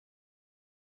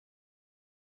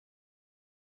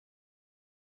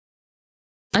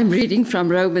I'm reading from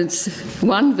Romans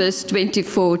 1, verse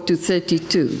 24 to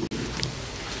 32.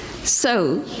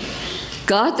 So,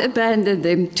 God abandoned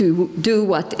them to do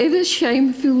whatever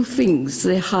shameful things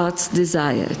their hearts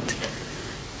desired.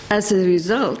 As a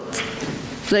result,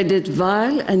 they did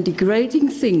vile and degrading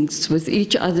things with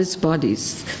each other's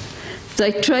bodies.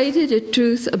 They traded the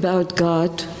truth about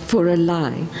God for a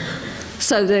lie.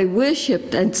 So they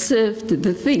worshipped and served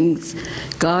the things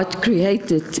God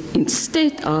created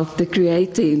instead of the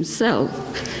Creator himself,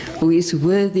 who is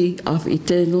worthy of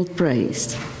eternal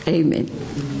praise. Amen.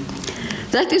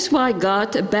 That is why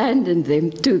God abandoned them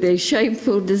to their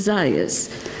shameful desires.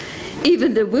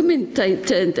 Even the women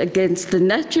turned against the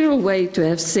natural way to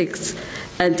have sex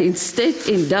and instead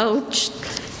indulged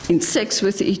in sex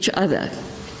with each other.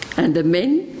 And the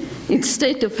men,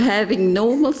 instead of having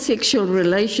normal sexual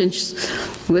relations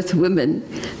with women,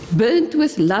 burned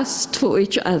with lust for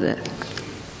each other.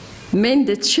 Men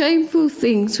did shameful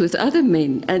things with other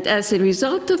men, and as a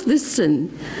result of this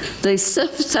sin, they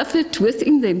suffered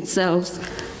within themselves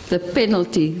the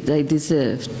penalty they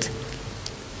deserved.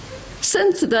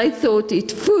 Since they thought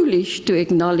it foolish to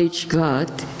acknowledge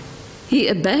God, He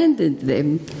abandoned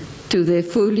them to their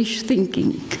foolish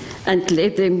thinking and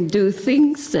let them do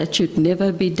things that should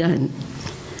never be done.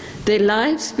 Their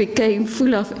lives became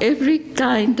full of every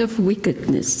kind of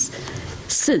wickedness,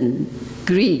 sin,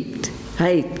 greed,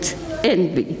 hate,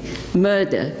 envy,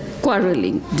 murder,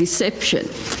 quarreling, deception,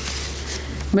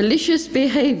 malicious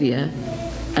behavior,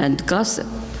 and gossip.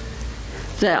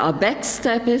 They are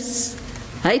backstabbers,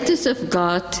 haters of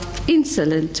God,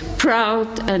 insolent,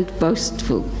 proud, and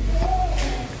boastful.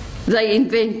 They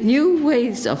invent new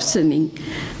ways of sinning,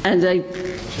 and they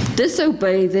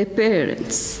disobey their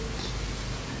parents.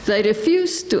 They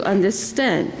refuse to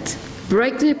understand,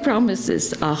 break their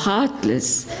promises, are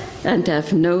heartless, and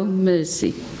have no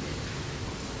mercy.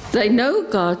 They know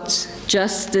God's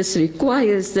justice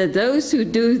requires that those who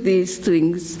do these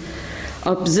things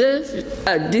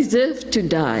deserve to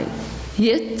die,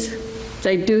 yet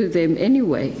they do them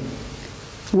anyway.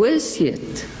 Worse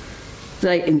yet,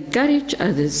 they encourage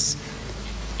others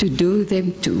to do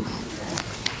them too.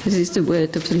 This is the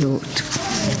word of the Lord.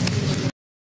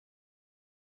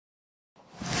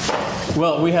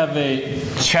 Well, we have a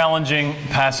challenging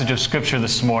passage of Scripture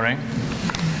this morning.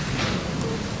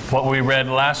 What we read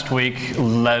last week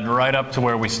led right up to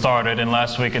where we started, and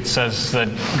last week it says that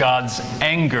God's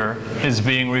anger is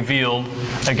being revealed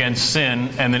against sin,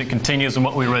 and then it continues in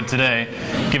what we read today,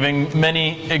 giving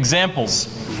many examples.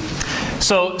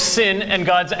 So sin and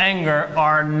God's anger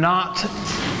are not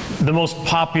the most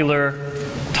popular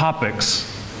topics,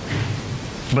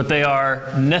 but they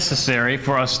are necessary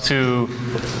for us to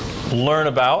learn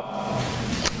about.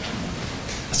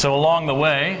 So along the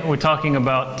way, we're talking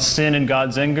about sin and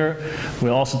God's anger. We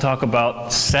also talk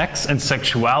about sex and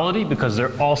sexuality, because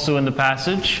they're also in the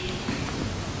passage.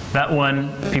 That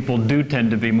one people do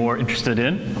tend to be more interested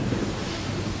in.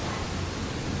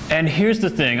 And here's the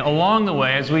thing, along the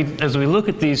way, as we look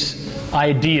at these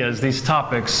ideas, these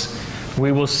topics,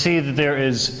 we will see that there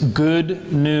is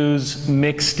good news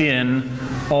mixed in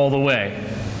all the way.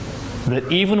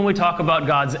 That even when we talk about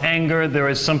God's anger, there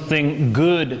is something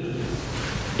good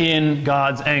in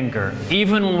God's anger.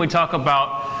 Even when we talk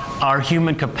about our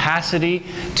human capacity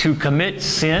to commit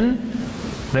sin,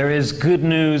 there is good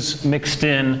news mixed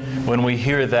in when we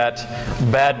hear that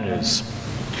bad news.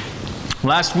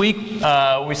 Last week,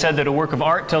 we said that a work of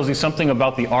art tells you something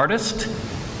about the artist,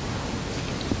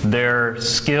 their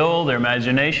skill, their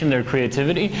imagination, their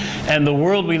creativity, and the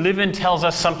world we live in tells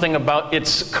us something about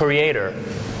its creator,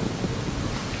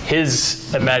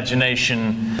 his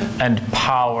imagination and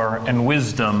power and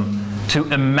wisdom to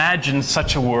imagine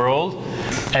such a world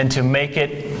and to make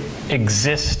it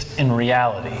exist in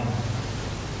reality.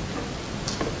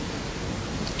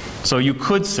 So you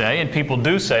could say, and people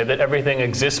do say, that everything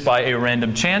exists by a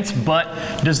random chance, but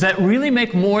does that really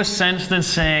make more sense than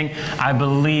saying, I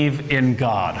believe in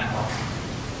God,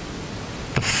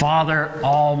 the Father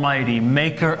Almighty,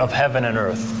 maker of heaven and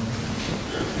earth?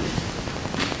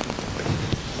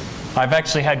 I've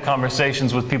actually had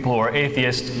conversations with people who are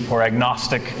atheist or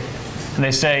agnostic, and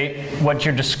they say, what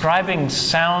you're describing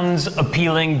sounds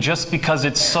appealing just because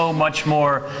it's so much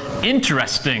more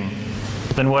interesting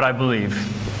than what I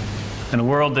believe. In a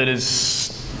world that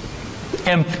is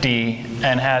empty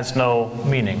and has no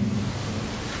meaning.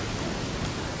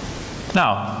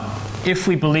 Now, if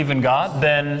we believe in God,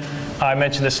 then, I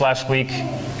mentioned this last week,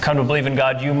 come to believe in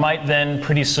God, you might then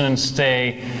pretty soon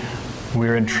say,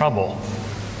 we're in trouble.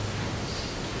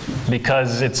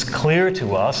 Because it's clear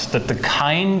to us that the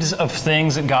kinds of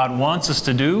things that God wants us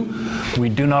to do, we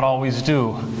do not always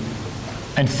do.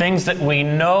 And things that we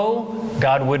know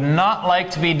God would not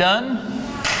like to be done,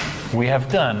 we have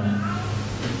done.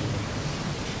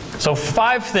 So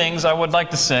 5 things I would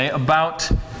like to say about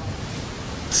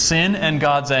sin and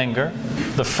God's anger.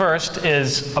 The first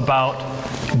is about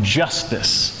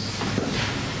justice,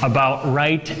 about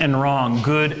right and wrong,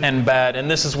 good and bad.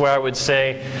 And this is where I would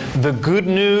say the good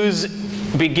news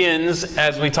begins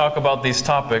as we talk about these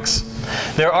topics.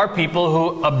 There are people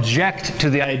who object to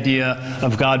the idea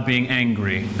of God being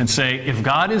angry and say, if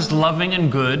God is loving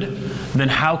and good, then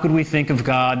how could we think of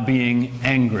God being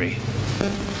angry?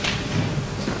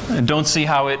 And don't see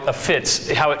how it fits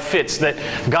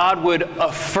that God would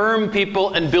affirm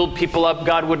people and build people up.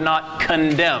 God would not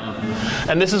condemn.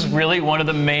 And this is really one of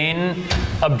the main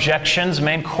objections,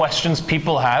 main questions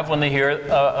people have when they hear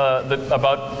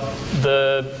about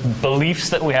the beliefs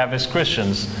that we have as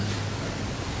Christians.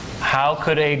 How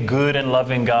could a good and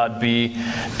loving God be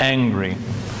angry?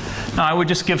 Now, I would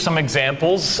just give some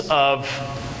examples of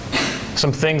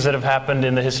some things that have happened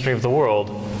in the history of the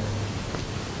world.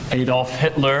 Adolf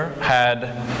Hitler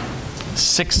had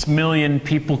 6 million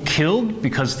people killed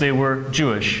because they were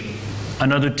Jewish.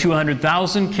 Another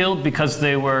 200,000 killed because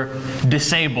they were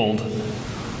disabled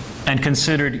and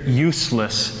considered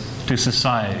useless to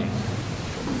society.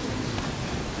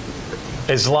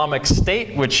 Islamic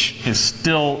State, which is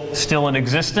still in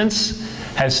existence,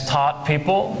 has taught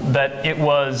people that it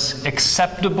was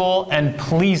acceptable and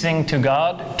pleasing to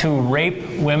God to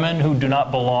rape women who do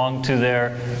not belong to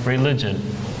their religion.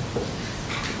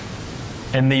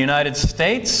 In the United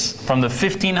States, from the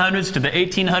 1500s to the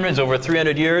 1800s, over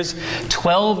 300 years,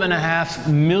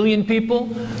 12.5 million people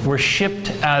were shipped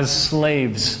as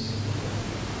slaves.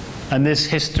 And this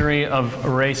history of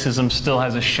racism still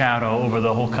has a shadow over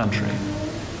the whole country.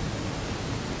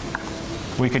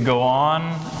 We could go on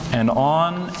and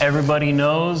on. Everybody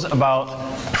knows about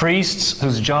priests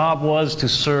whose job was to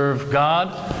serve God,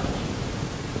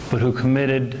 but who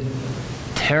committed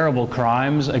terrible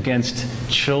crimes against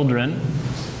children.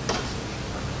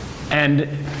 And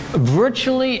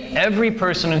virtually every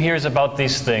person who hears about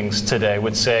these things today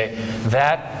would say,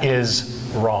 that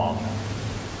is wrong.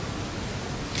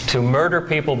 To murder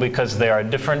people because they are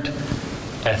different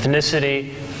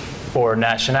ethnicity or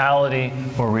nationality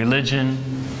or religion,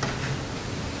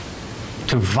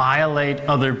 to violate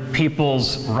other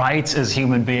people's rights as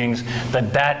human beings,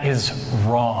 that is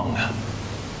wrong.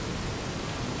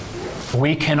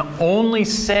 We can only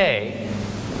say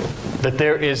that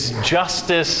there is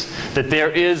justice, that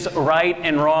there is right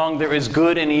and wrong, there is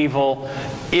good and evil,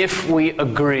 if we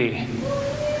agree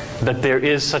that there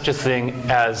is such a thing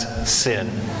as sin.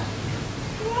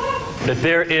 That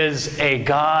there is a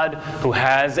God who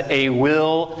has a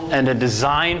will and a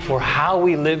design for how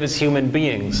we live as human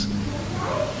beings.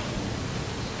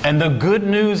 And the good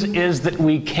news is that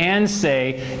we can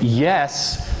say,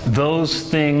 yes, those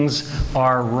things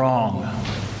are wrong.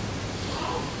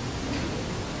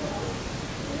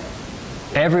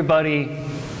 Everybody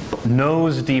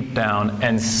knows deep down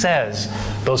and says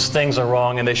those things are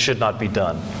wrong and they should not be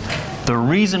done. The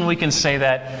reason we can say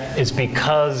that is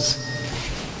because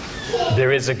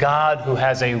there is a God who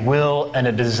has a will and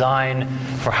a design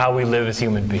for how we live as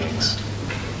human beings.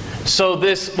 So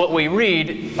what we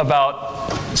read about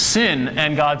sin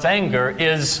and God's anger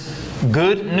is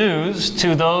good news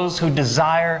to those who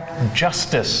desire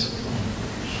justice.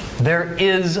 There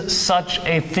is such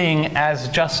a thing as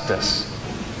justice.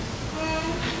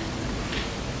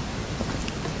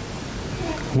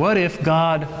 What if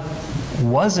God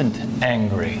wasn't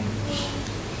angry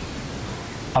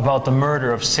about the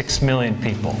murder of 6 million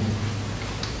people?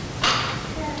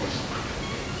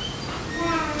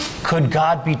 Could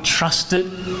God be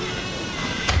trusted?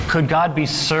 Could God be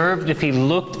served if He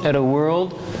looked at a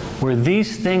world where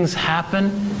these things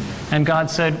happen and God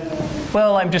said,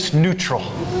 well, I'm just neutral.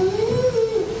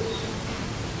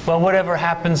 Well, whatever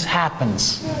happens,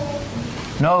 happens.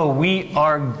 No, we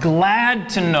are glad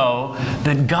to know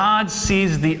that God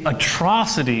sees the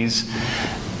atrocities,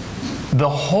 the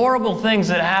horrible things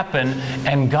that happen,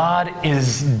 and God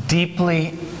is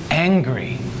deeply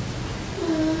angry.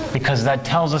 Because that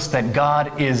tells us that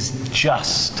God is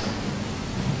just.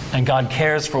 And God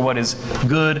cares for what is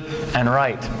good and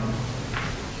right.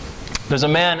 There's a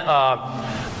man,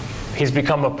 he's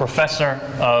become a professor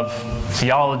of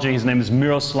theology. His name is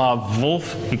Miroslav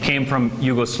Volf. He came from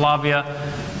Yugoslavia.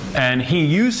 And he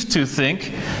used to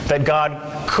think that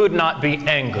God could not be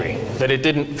angry, that it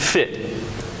didn't fit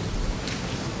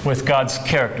with God's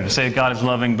character to say God is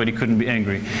loving, but He couldn't be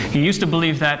angry. He used to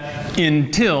believe that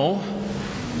until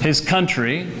his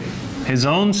country, his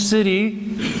own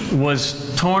city,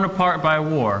 was torn apart by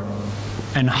war.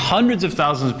 and hundreds of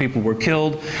thousands of people were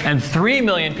killed, and 3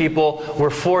 million people were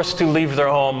forced to leave their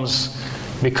homes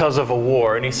because of a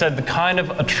war. And he said the kind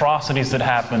of atrocities that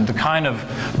happened, the kind of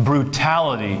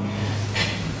brutality,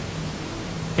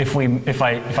 if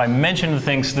I mentioned the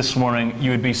things this morning,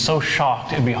 you would be so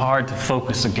shocked, it would be hard to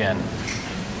focus again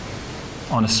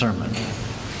on a sermon.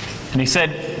 And he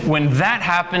said when that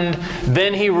happened,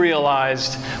 then he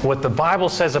realized what the Bible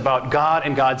says about God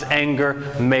and God's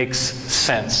anger makes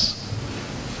sense.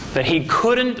 That he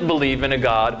couldn't believe in a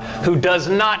God who does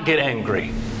not get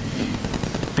angry,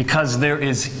 because there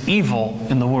is evil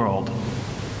in the world.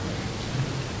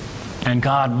 And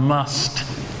God must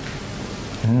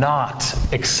not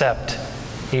accept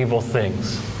evil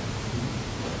things.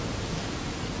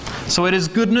 So it is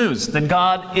good news that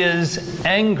God is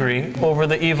angry over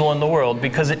the evil in the world,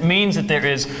 because it means that there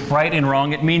is right and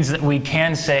wrong. It means that we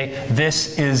can say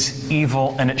this is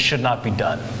evil and it should not be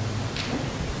done.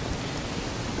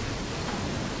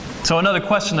 So another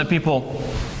question that people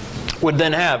would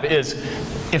then have is,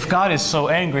 if God is so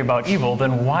angry about evil,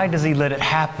 then why does he let it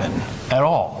happen at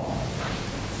all?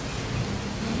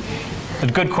 A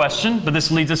good question, but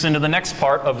this leads us into the next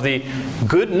part of the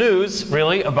good news,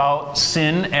 really, about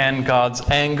sin and God's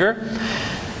anger.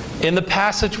 In the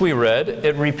passage we read,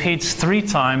 it repeats 3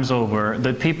 times over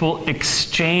that people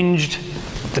exchanged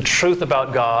the truth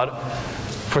about God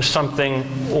for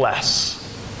something less.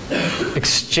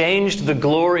 Exchanged the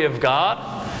glory of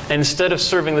God. Instead of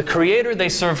serving the Creator, they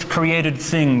served created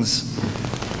things.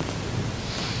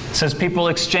 It says people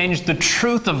exchanged the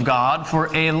truth of God for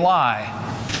a lie.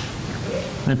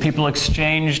 That people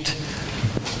exchanged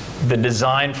the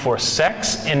design for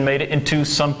sex and made it into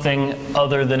something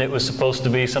other than it was supposed to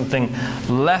be, something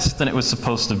less than it was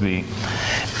supposed to be.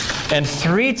 And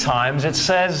 3 times it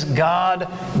says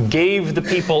God gave the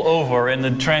people over. In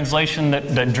the translation that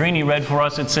Drini read for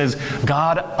us, it says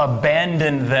God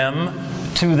abandoned them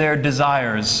to their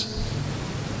desires.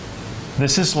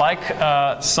 This is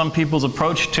like some people's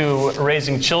approach to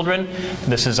raising children.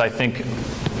 This is, I think,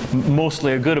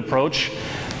 mostly a good approach.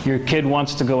 Your kid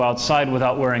wants to go outside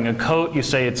without wearing a coat. You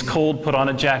say, it's cold, put on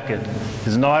a jacket. He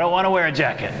says, no, I don't want to wear a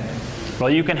jacket.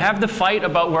 Well, you can have the fight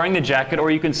about wearing the jacket, or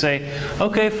you can say,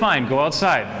 okay, fine, go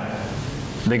outside.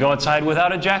 They go outside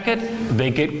without a jacket,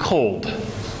 they get cold.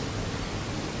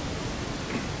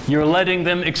 You're letting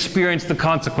them experience the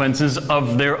consequences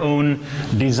of their own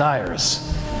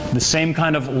desires. The same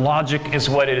kind of logic is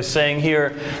what it is saying here,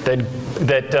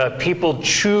 that people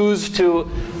choose to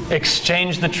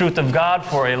exchange the truth of God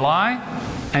for a lie,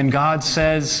 and God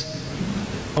says,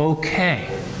 okay,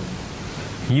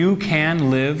 you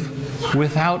can live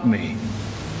without me.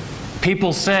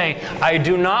 People say, I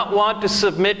do not want to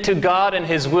submit to God and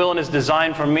His will and His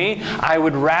design for me. I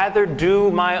would rather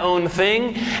do my own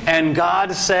thing. And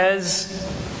God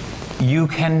says, you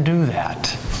can do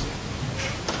that.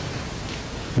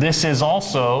 This is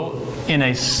also, in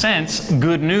a sense,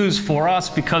 good news for us,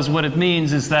 because what it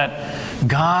means is that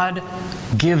God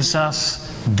gives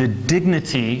us the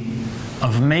dignity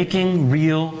of making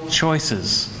real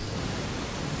choices.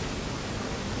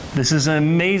 This is an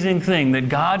amazing thing, that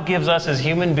God gives us as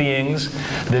human beings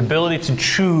the ability to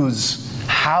choose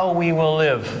how we will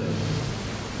live,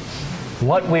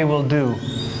 what we will do,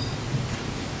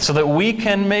 so that we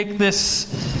can make this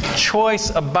choice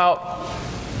about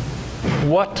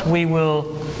what we will,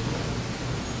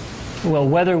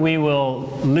 whether we will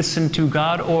listen to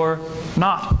God or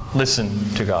not listen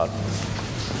to God.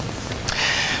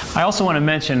 I also want to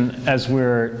mention, as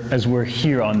we're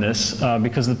here on this,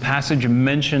 because the passage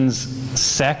mentions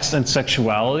sex and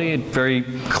sexuality very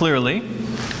clearly.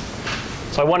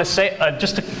 So I want to say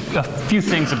just a few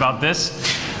things about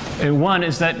this. One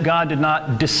is that God did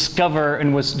not discover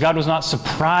God was not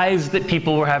surprised that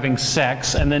people were having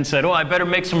sex and then said, oh, I better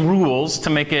make some rules to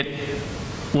make it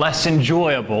less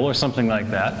enjoyable or something like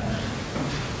that.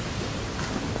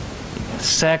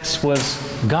 Sex was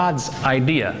God's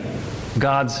idea,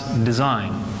 God's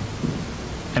design.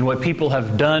 And what people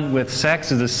have done with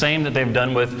sex is the same that they've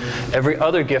done with every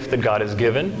other gift that God has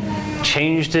given,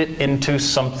 changed it into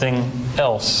something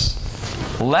else,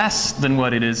 less than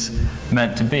what it is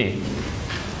meant to be.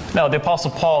 Now, the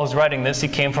Apostle Paul who's writing this, he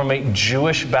came from a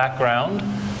Jewish background.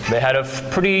 They had a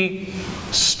pretty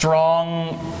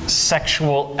strong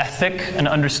sexual ethic and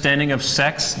understanding of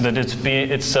sex, that it's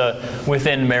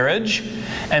within marriage.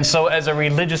 And so as a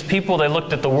religious people, they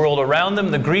looked at the world around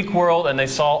them, the Greek world, and they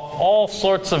saw all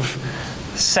sorts of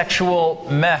sexual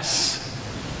mess.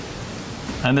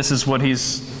 And this is what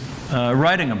he's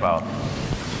writing about.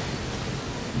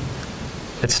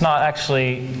 It's not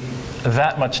actually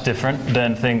that much different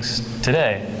than things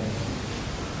today.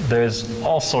 there's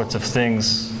all sorts of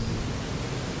things,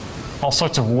 all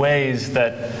sorts of ways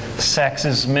that sex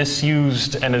is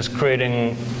misused and is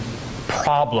creating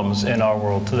problems in our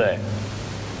world today.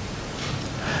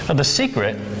 Now, the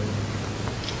secret,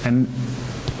 and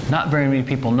not very many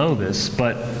people know this,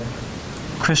 but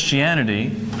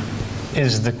Christianity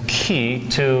is the key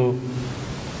to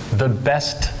the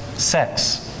best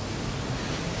sex.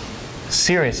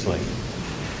 Seriously.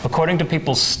 According to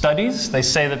people's studies, they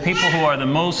say that people who are the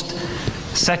most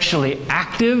sexually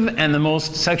active and the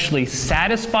most sexually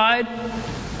satisfied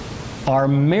are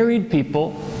married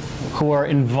people who are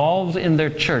involved in their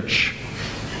church.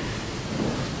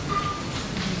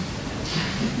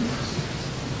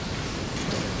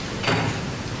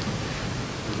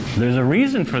 There's a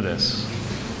reason for this.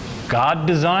 God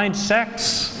designed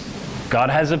sex. God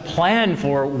has a plan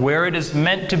for where it is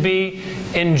meant to be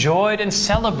enjoyed and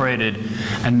celebrated.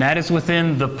 And that is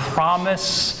within the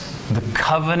promise, the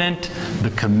covenant,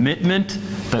 the commitment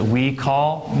that we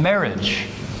call marriage.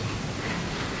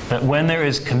 That when there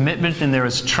is commitment and there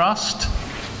is trust,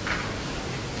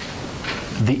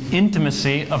 the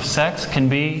intimacy of sex can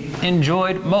be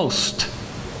enjoyed most.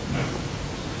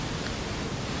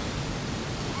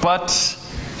 But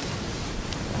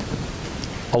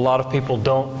a lot of people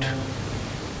don't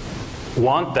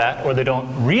want that, or they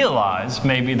don't realize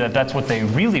maybe that that's what they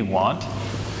really want,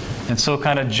 and so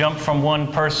kind of jump from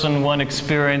one person, one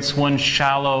experience, one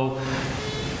shallow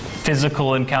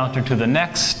physical encounter to the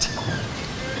next.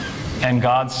 And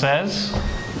God says,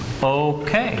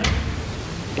 okay,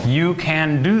 you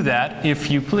can do that if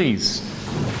you please.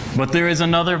 But there is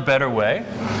another better way.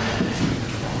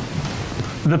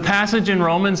 The passage in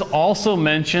Romans also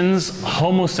mentions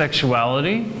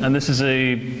homosexuality, and this is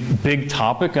a big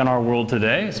topic in our world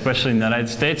today, especially in the United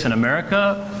States and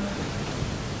America.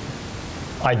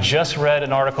 I just read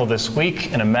an article this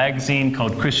week in a magazine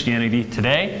called Christianity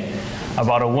Today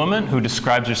about a woman who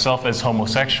describes herself as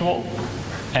homosexual,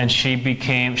 and she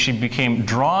became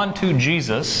drawn to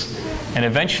Jesus and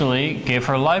eventually gave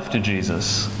her life to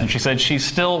Jesus. And she said she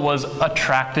still was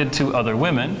attracted to other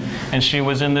women, and she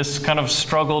was in this kind of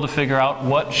struggle to figure out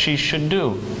what she should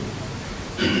do.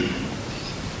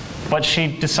 But she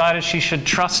decided she should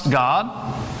trust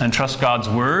God and trust God's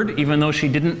Word, even though she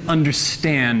didn't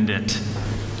understand it.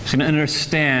 She didn't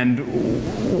understand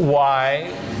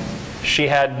why she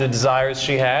had the desires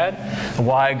she had,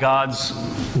 why God's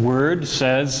Word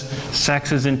says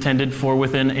sex is intended for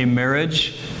within a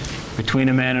marriage between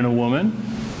a man and a woman,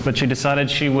 but she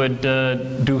decided she would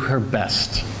do her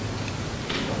best.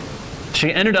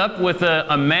 She ended up with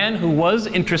a man who was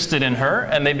interested in her,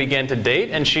 and they began to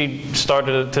date, and she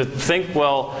started to think,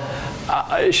 well,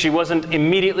 she wasn't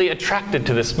immediately attracted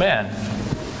to this man.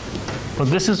 But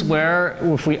this is where,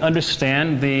 if we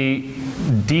understand the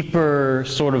deeper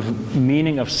sort of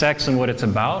meaning of sex and what it's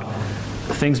about,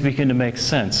 things begin to make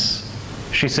sense.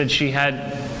 She said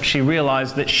she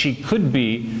realized that she could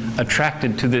be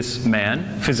attracted to this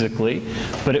man physically,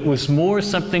 but it was more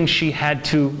something she had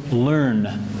to learn.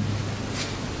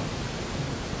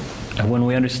 And when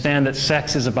we understand that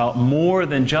sex is about more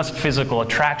than just physical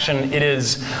attraction, it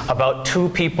is about two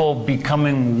people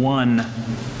becoming one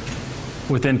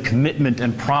within commitment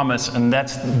and promise, and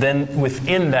that's then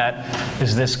within that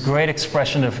is this great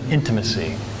expression of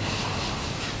intimacy.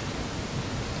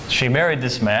 She married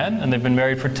this man, and they've been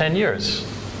married for 10 years.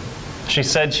 She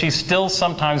said she still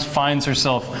sometimes finds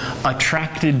herself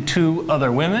attracted to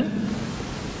other women,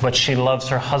 but she loves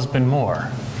her husband more,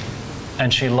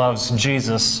 and she loves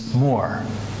Jesus more,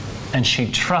 and she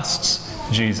trusts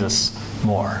Jesus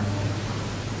more.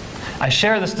 I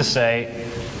share this to say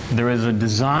there is a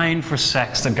design for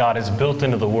sex that God has built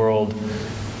into the world,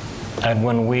 and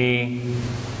when we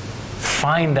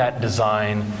find that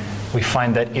design, we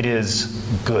find that it is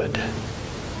good.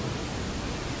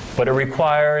 But it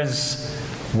requires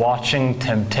watching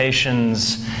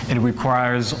temptations. It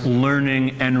requires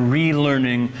learning and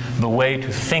relearning the way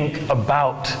to think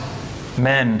about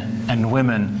men and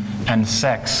women and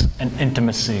sex and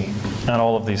intimacy and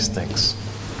all of these things.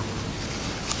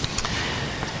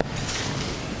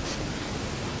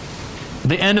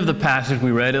 The end of the passage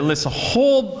we read, it lists a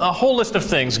whole list of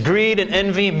things: greed and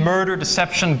envy, murder,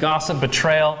 deception, gossip,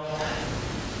 betrayal.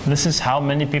 This is how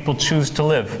many people choose to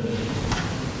live.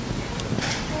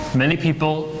 Many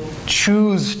people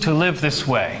choose to live this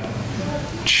way.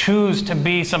 Choose to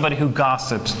be somebody who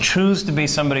gossips. Choose to be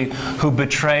somebody who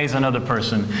betrays another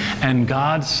person. And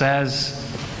God says,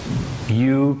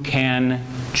 you can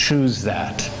choose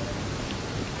that.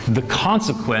 The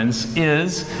consequence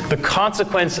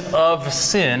of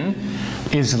sin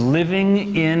is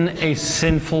living in a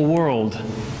sinful world.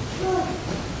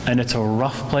 And it's a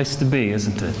rough place to be,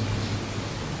 isn't it?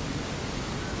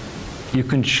 You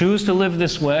can choose to live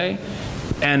this way,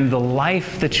 and the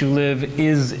life that you live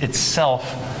is itself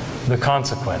the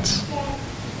consequence.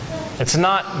 It's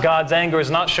not, God's anger is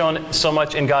not shown so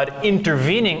much in God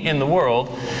intervening in the world.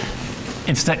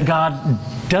 It's that God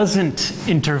doesn't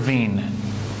intervene,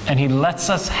 and He lets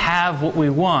us have what we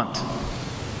want.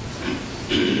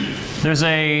 There's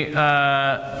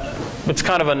it's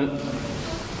kind of a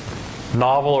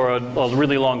novel or a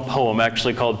really long poem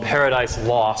actually called Paradise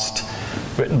Lost,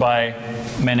 written by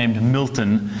a man named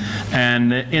Milton.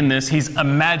 And in this, he's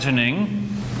imagining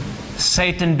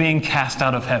Satan being cast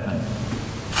out of heaven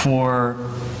for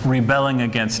rebelling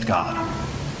against God.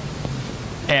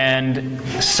 And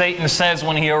Satan says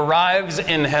when he arrives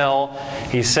in hell,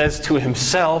 he says to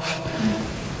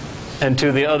himself and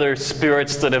to the other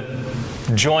spirits that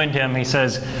have joined him, he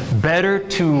says, better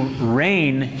to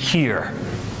reign here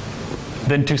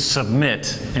than to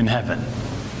submit in heaven.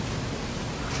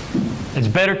 It's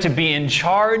better to be in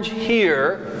charge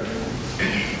here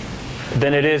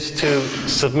than it is to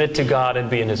submit to God and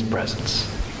be in His presence,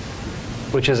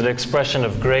 which is an expression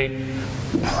of great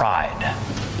pride.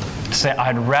 To say,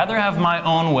 I'd rather have my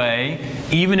own way,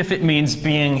 even if it means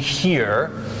being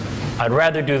here. I'd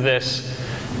rather do this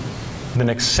than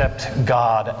accept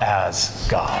God as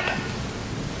God.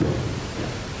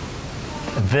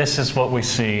 This is what we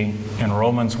see in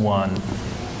Romans 1.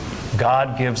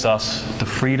 God gives us the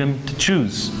freedom to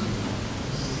choose.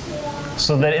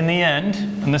 So that in the end,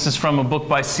 and this is from a book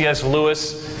by C.S.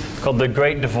 Lewis called The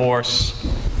Great Divorce.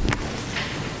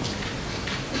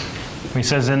 He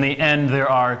says, in the end, there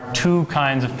are two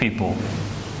kinds of people.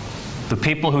 The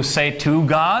people who say to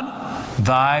God,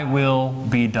 thy will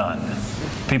be done.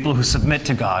 People who submit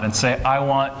to God and say, I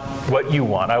want what you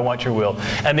want. I want your will.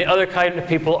 And the other kind of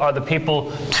people are the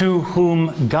people to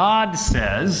whom God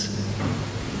says,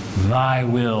 thy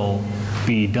will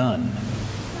be done.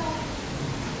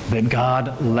 That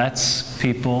God lets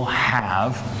people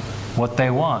have what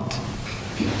they want.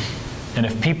 And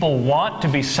if people want to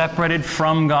be separated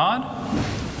from God,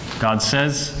 God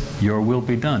says, your will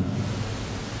be done.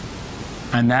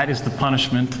 And that is the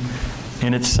punishment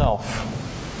in itself.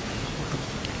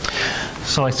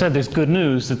 So I said there's good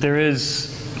news that there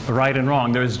is right and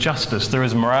wrong. There is justice. There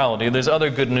is morality. There's other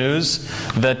good news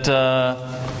that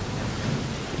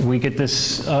we get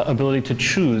this ability to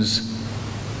choose.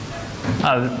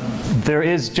 There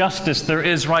is justice. There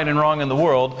is right and wrong in the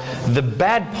world. The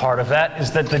bad part of that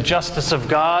is that the justice of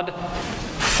God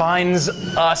finds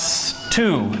us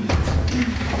too.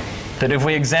 That if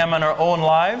we examine our own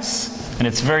lives, and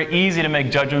it's very easy to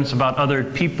make judgments about other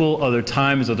people, other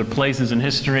times, other places in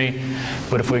history.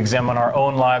 But if we examine our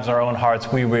own lives, our own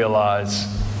hearts, we realize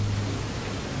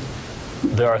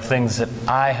there are things that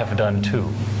I have done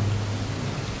too.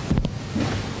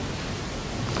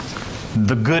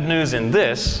 The good news in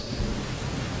this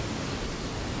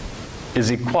is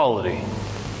equality.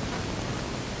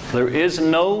 There is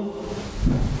no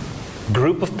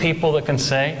group of people that can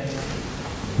say,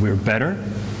 we're better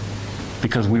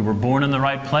because we were born in the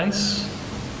right place,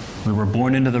 we were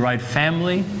born into the right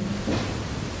family,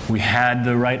 we had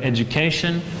the right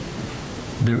education.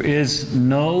 There is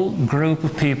no group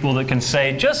of people that can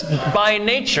say, just by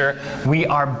nature, we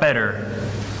are better.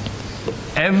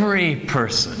 Every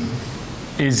person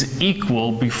is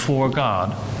equal before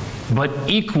God, but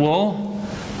equal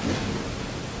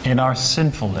in our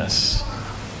sinfulness.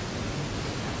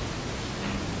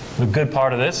 The good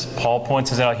part of this, Paul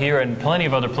points us out here and plenty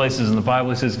of other places in the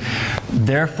Bible. He says,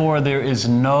 therefore there is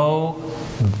no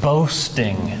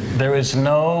boasting. There is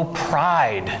no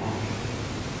pride.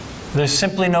 There's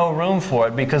simply no room for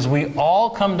it because we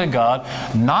all come to God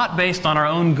not based on our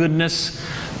own goodness,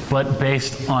 but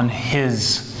based on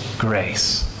His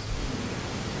grace.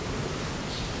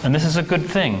 And this is a good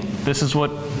thing. This is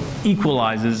what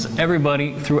equalizes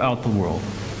everybody throughout the world.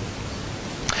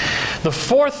 The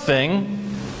fourth thing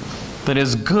that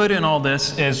is good in all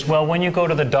this is, well, when you go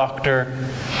to the doctor,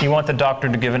 you want the doctor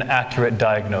to give an accurate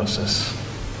diagnosis.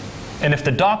 And if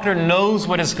the doctor knows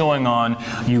what is going on,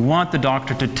 you want the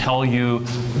doctor to tell you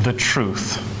the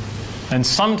truth. And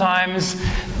sometimes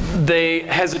they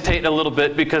hesitate a little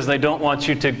bit because they don't want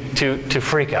you to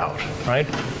freak out, right?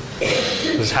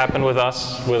 This happened with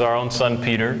us, with our own son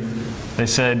Peter. They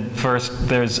said, first,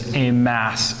 there's a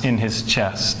mass in his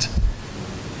chest.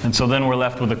 And so then we're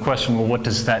left with the question, well, what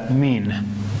does that mean?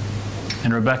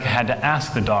 And Rebecca had to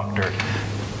ask the doctor,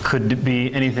 could it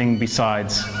be anything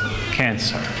besides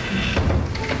cancer?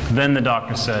 Then the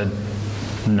doctor said,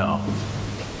 no.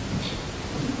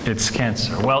 It's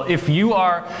cancer. Well, if you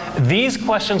are, these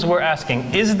questions we're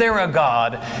asking, is there a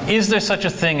God? Is there such a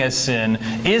thing as sin?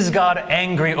 Is God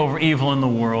angry over evil in the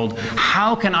world?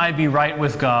 How can I be right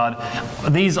with God?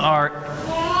 These are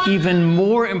even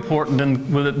more important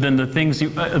than the things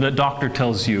the doctor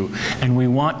tells you. And we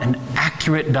want an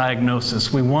accurate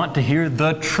diagnosis. We want to hear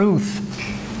the truth.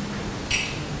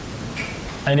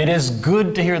 And it is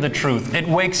good to hear the truth. It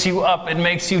wakes you up. It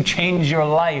makes you change your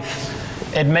life.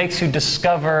 It makes you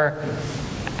discover,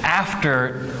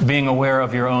 after being aware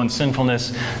of your own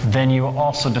sinfulness, then you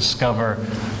also discover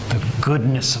the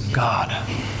goodness of God,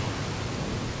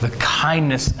 the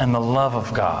kindness and the love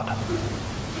of God.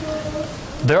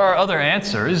 There are other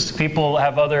answers. People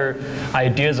have other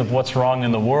ideas of what's wrong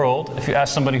in the world. If you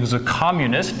ask somebody who's a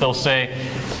communist, they'll say,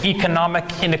 economic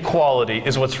inequality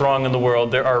is what's wrong in the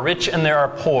world. There are rich and there are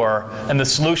poor, and the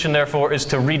solution, therefore, is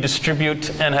to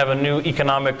redistribute and have a new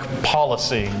economic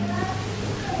policy.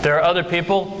 There are other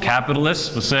people,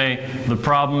 capitalists, will say the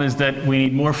problem is that we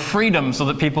need more freedom so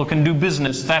that people can do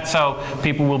business. That's how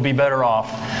people will be better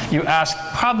off. You ask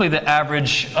probably the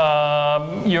average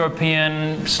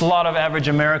European, a lot of average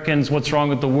Americans, what's wrong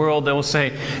with the world? They will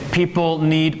say people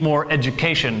need more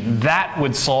education. That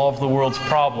would solve the world's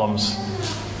problems.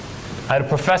 I had a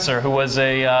professor who was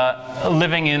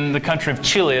living in the country of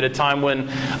Chile at a time when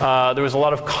there was a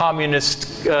lot of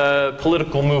communist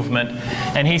political movement,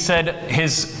 and he said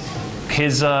his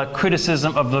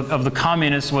criticism of the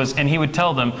communists was, and he would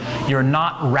tell them, "You're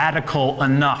not radical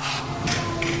enough."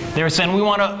 They were saying, "We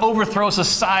want to overthrow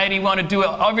society, we want to do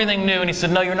everything new," and he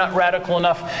said, "No, you're not radical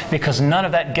enough, because none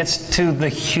of that gets to the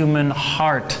human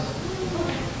heart."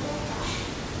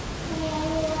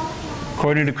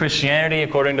 According to Christianity,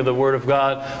 according to the Word of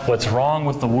God, what's wrong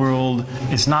with the world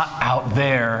is not out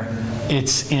there,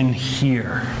 it's in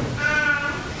here.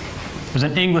 There's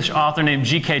an English author named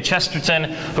G.K. Chesterton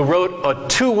who wrote a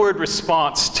 2-word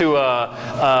response to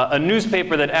a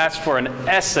newspaper that asked for an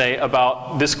essay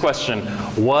about this question: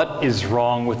 what is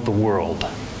wrong with the world?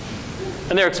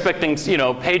 And they're expecting,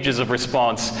 pages of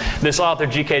response. This author,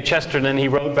 G.K. Chesterton, he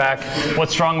wrote back,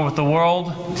 "What's wrong with the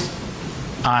world?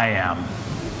 I am."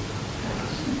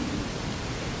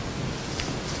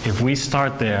 If we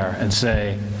start there and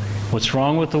say, what's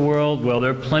wrong with the world? Well, there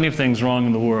are plenty of things wrong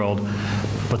in the world,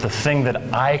 but the thing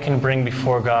that I can bring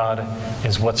before God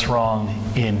is what's wrong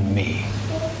in me.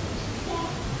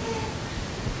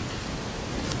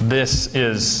 This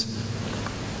is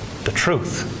the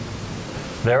truth.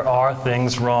 There are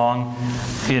things wrong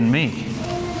in me.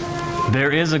 There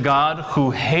is a God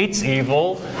who hates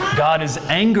evil. God is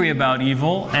angry about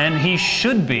evil, and He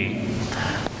should be.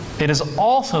 It is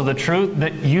also the truth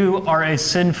that you are a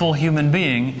sinful human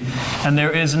being, and there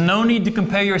is no need to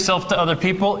compare yourself to other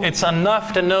people. It's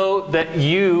enough to know that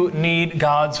you need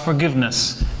God's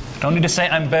forgiveness. Don't need to say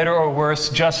I'm better or worse,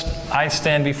 just I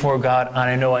stand before God and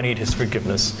I know I need His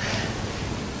forgiveness.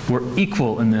 We're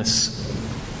equal in this,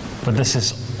 but this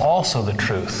is also the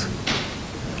truth.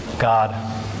 God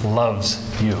loves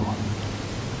you.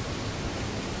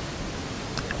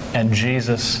 And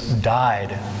Jesus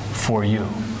died for you.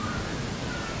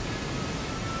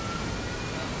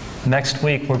 Next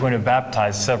week, we're going to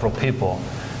baptize several people.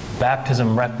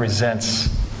 Baptism represents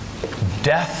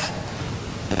death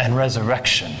and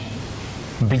resurrection.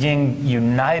 Being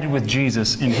united with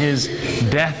Jesus in His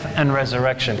death and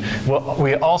resurrection. Well,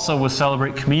 we also will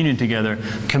celebrate communion together.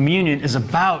 Communion is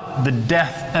about the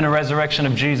death and resurrection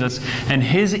of Jesus and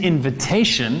His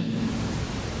invitation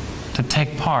to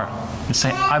take part and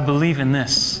say, I believe in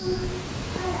this.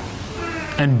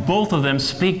 And both of them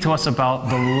speak to us about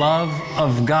the love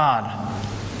of God,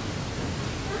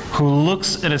 who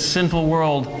looks at a sinful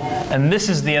world. And this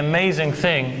is the amazing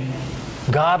thing.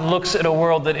 God looks at a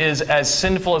world that is as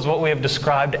sinful as what we have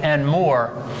described and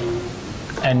more.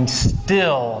 And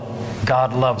still,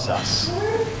 God loves us.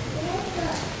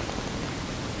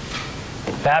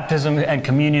 Baptism and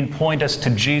communion point us to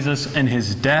Jesus and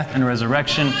His death and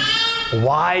resurrection.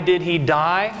 Why did He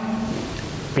die?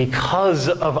 Because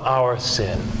of our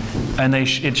sin. And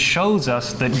it shows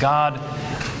us that God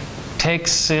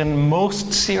takes sin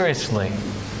most seriously.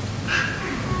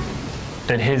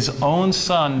 That His own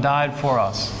Son died for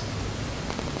us.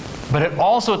 But it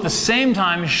also at the same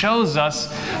time shows us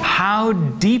how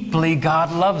deeply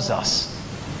God loves us.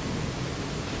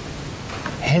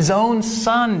 His own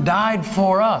Son died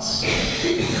for us.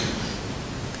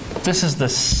 This is the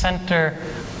center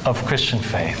of Christian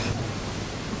faith.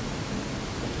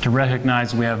 To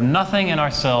recognize we have nothing in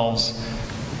ourselves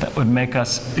that would make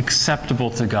us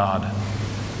acceptable to God.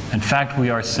 In fact,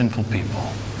 we are sinful people.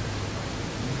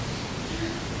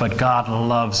 But God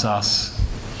loves us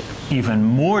even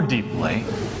more deeply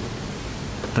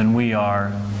than we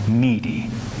are needy.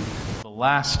 The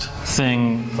last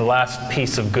thing, the last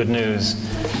piece of good news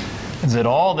is that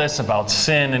all this about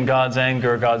sin and God's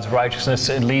anger, God's righteousness,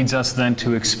 it leads us then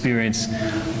to experience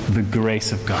the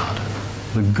grace of God,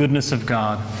 the goodness of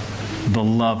God, the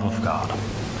love of God.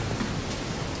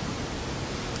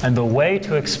 And the way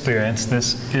to experience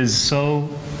this is so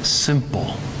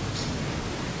simple.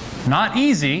 Not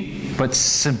easy, but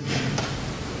simple.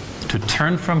 To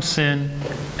turn from sin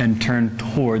and turn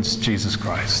towards Jesus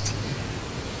Christ.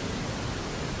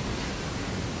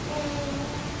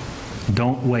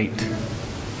 Don't wait.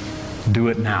 Do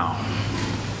it now.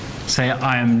 Say,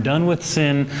 I am done with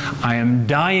sin. I am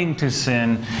dying to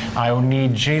sin. I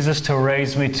need Jesus to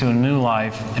raise me to a new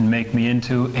life and make me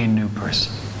into a new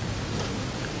person.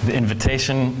 The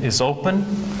invitation is open.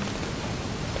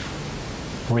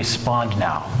 Respond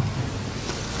now.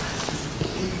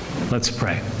 Let's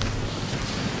pray.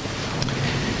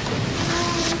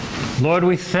 Lord,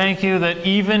 we thank you that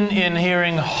even in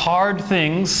hearing hard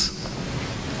things,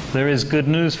 there is good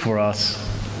news for us.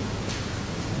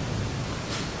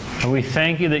 And we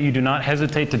thank you that you do not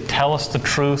hesitate to tell us the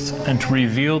truth and to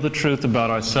reveal the truth about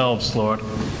ourselves, Lord,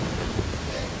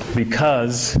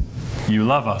 because you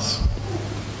love us.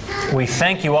 We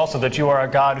thank you also that you are a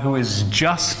God who is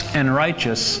just and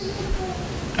righteous,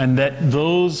 and that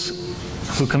those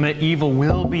who commit evil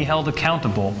will be held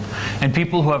accountable, and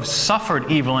people who have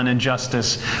suffered evil and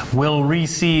injustice will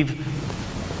receive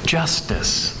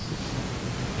justice.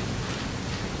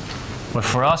 But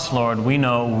for us, Lord, we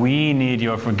know we need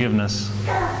your forgiveness.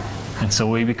 And so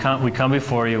we come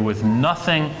before you with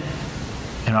nothing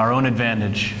in our own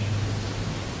advantage,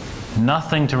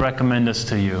 nothing to recommend us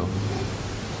to you.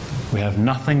 We have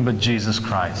nothing but Jesus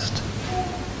Christ.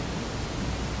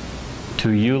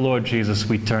 To you, Lord Jesus,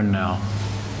 we turn now.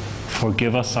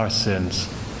 Forgive us our sins.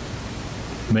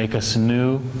 Make us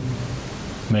new.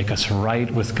 Make us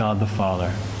right with God the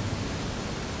Father.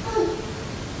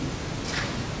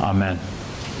 Amen.